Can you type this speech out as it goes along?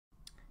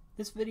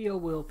This video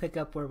will pick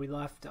up where we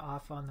left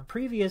off on the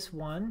previous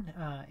one,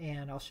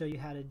 and I'll show you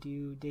how to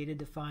do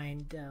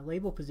data-defined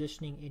label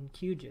positioning in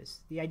QGIS.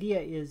 The idea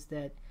is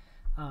that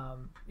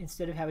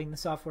instead of having the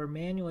software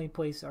manually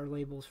place our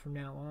labels from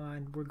now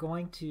on, we're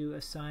going to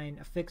assign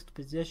a fixed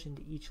position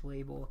to each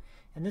label,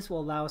 and this will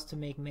allow us to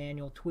make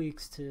manual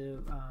tweaks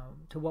to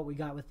what we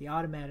got with the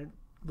automated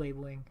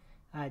labeling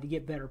to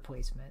get better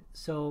placement.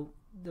 So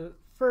the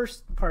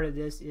first part of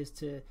this is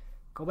to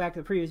go back to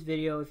the previous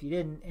video if you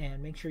didn't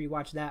and make sure you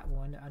watch that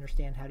one to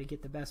understand how to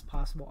get the best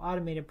possible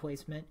automated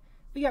placement.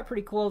 We got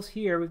pretty close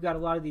here. We've got a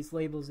lot of these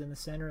labels in the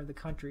center of the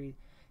country,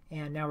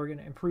 and now we're going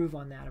to improve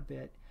on that a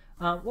bit.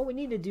 What we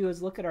need to do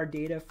is look at our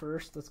data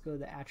first. Let's go to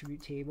the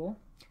attribute table,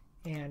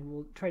 and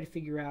we'll try to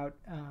figure out,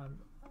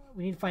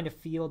 we need to find a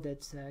field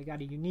that's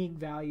got a unique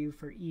value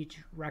for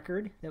each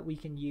record that we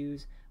can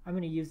use. I'm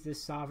going to use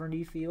this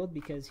sovereignty field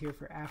because here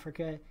for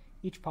Africa,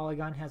 each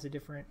polygon has a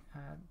different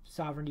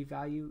sovereignty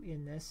value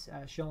in this,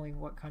 showing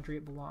what country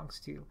it belongs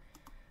to.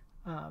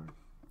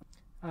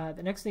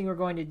 The next thing we're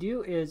going to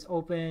do is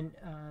open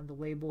the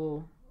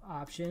label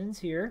options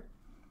here,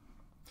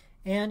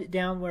 and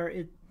down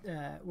where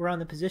we're on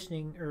the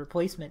positioning or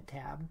placement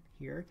tab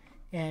here,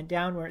 and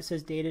down where it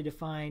says data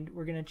defined,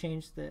 we're going to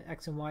change the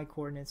X and Y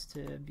coordinates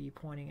to be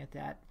pointing at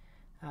that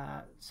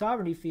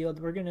sovereignty field.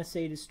 We're going to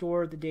say to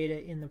store the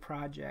data in the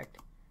project.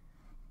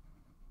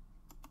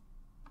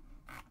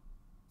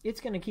 It's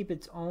going to keep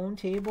its own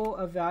table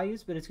of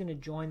values, but it's going to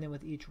join them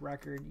with each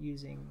record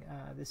using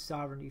this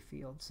sovereignty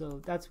field. So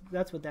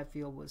that's what that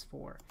field was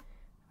for.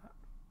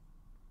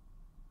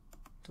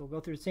 So we'll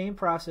go through the same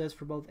process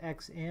for both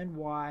X and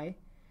Y.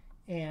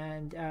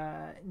 And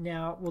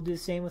now we'll do the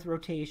same with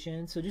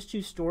rotation. So just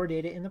choose store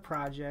data in the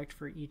project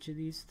for each of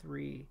these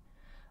three.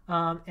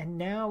 And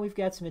now we've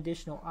got some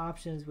additional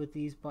options with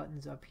these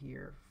buttons up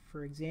here.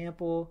 For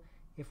example,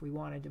 if we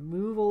wanted to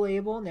move a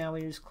label, now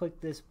we just click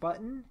this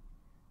button.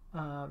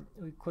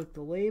 We click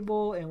the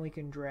label and we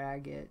can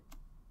drag it.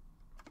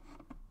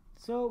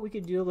 So we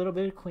could do a little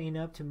bit of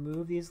cleanup to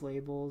move these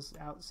labels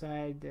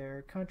outside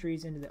their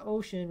countries into the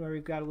ocean where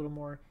we've got a little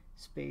more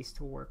space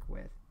to work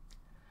with.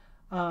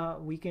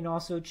 We can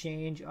also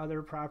change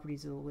other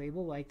properties of the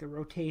label like the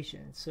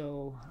rotation.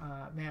 So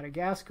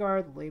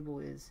Madagascar, the label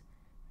is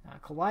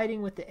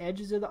colliding with the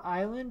edges of the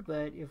island,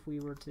 but if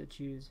we were to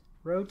choose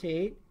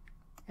rotate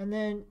and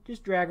then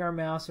just drag our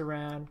mouse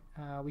around,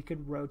 we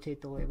could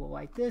rotate the label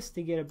like this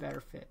to get a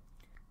better fit.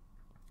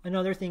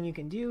 Another thing you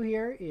can do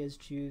here is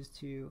choose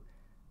to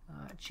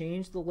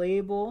change the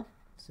label.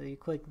 So you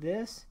click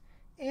this,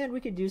 and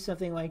we could do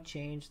something like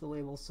change the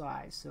label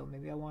size. So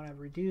maybe I want to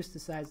reduce the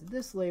size of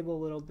this label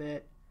a little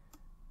bit.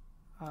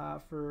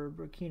 For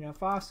Burkina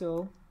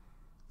Faso,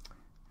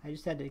 I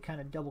just had to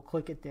kind of double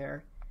click it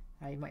there.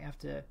 You might have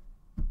to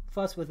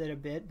fuss with it a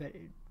bit, but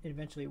it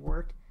eventually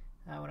worked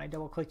when I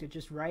double clicked it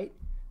just right.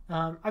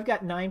 I've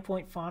got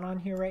 9-point font on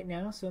here right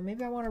now, so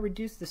maybe I want to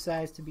reduce the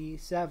size to be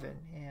 7.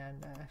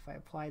 And if I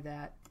apply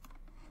that,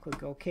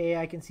 click OK,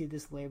 I can see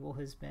this label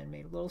has been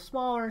made a little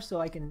smaller, so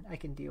I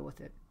can deal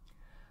with it.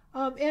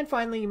 And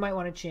finally, you might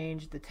want to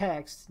change the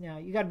text. Now,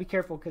 you got to be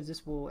careful because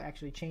this will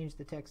actually change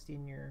the text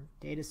in your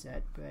data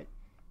set. But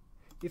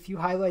if you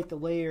highlight the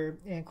layer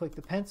and click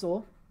the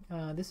pencil,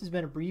 this has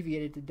been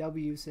abbreviated to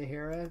W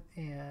Sahara,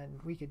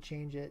 and we could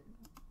change it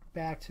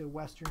back to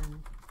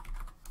Western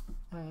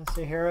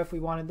Sahara if we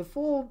wanted the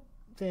full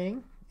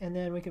thing, and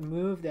then we can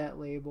move that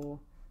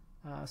label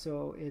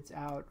so it's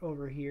out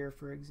over here,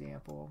 for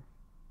example.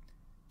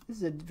 This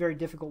is a very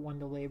difficult one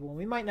to label, and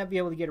we might not be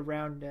able to get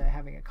around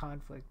having a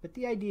conflict, but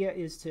the idea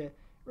is to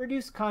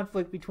reduce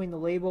conflict between the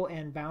label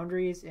and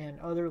boundaries and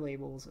other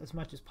labels as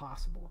much as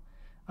possible.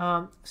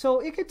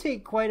 So it could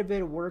take quite a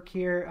bit of work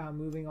here,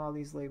 moving all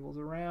these labels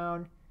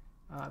around.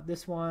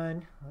 This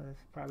one,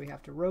 probably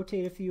have to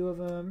rotate a few of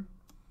them.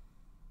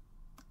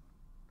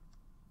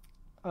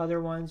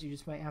 Other ones you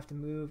just might have to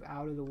move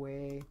out of the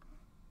way.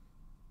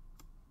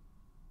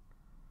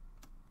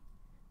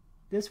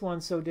 This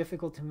one's so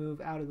difficult to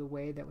move out of the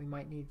way that we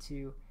might need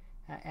to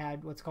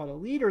add what's called a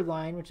leader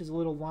line, which is a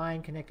little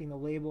line connecting the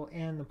label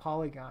and the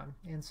polygon.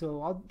 And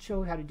so I'll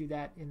show how to do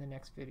that in the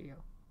next video.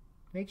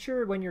 Make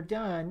sure when you're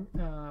done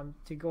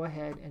to go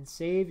ahead and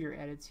save your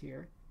edits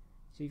here.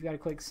 So you've got to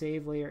click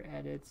Save Layer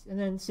Edits, and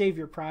then save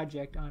your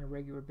project on a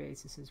regular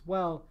basis as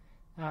well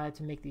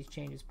to make these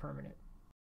changes permanent.